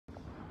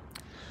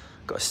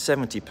Got a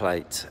 70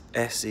 plate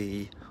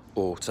SE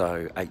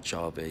Auto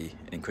HRV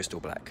in crystal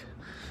black.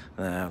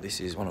 Now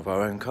this is one of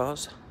our own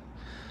cars.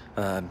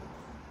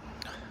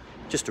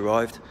 Just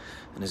arrived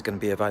and is going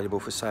to be available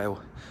for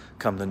sale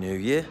come the new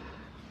year.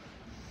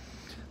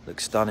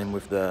 Looks stunning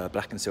with the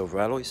black and silver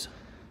alloys.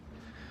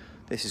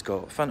 This has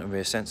got front and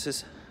rear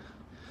sensors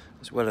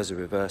as well as a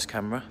reverse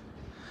camera,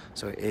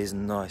 so it is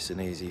nice and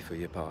easy for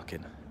your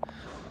parking.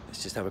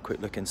 Let's just have a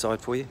quick look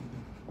inside for you.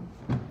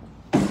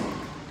 The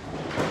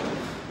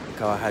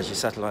car has your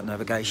satellite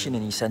navigation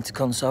in your centre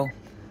console.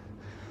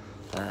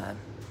 There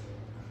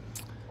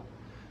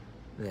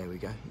we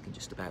go, you can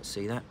just about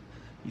see that.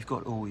 You've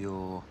got all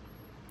your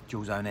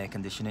dual zone air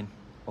conditioning,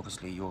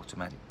 obviously your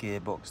automatic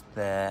gearbox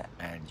there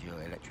and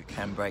your electric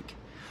handbrake.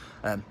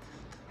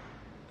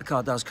 The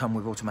car does come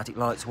with automatic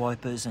lights,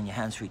 wipers and your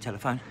hands-free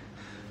telephone,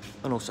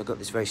 and also got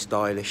this very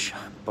stylish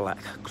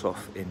black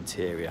cloth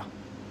interior.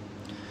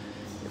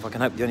 If I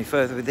can help you any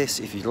further with this,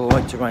 if you'd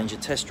like to arrange a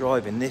test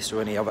drive in this or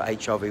any other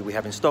HRV we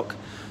have in stock,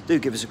 do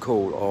give us a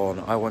call on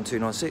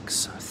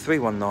 01296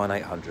 319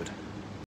 800.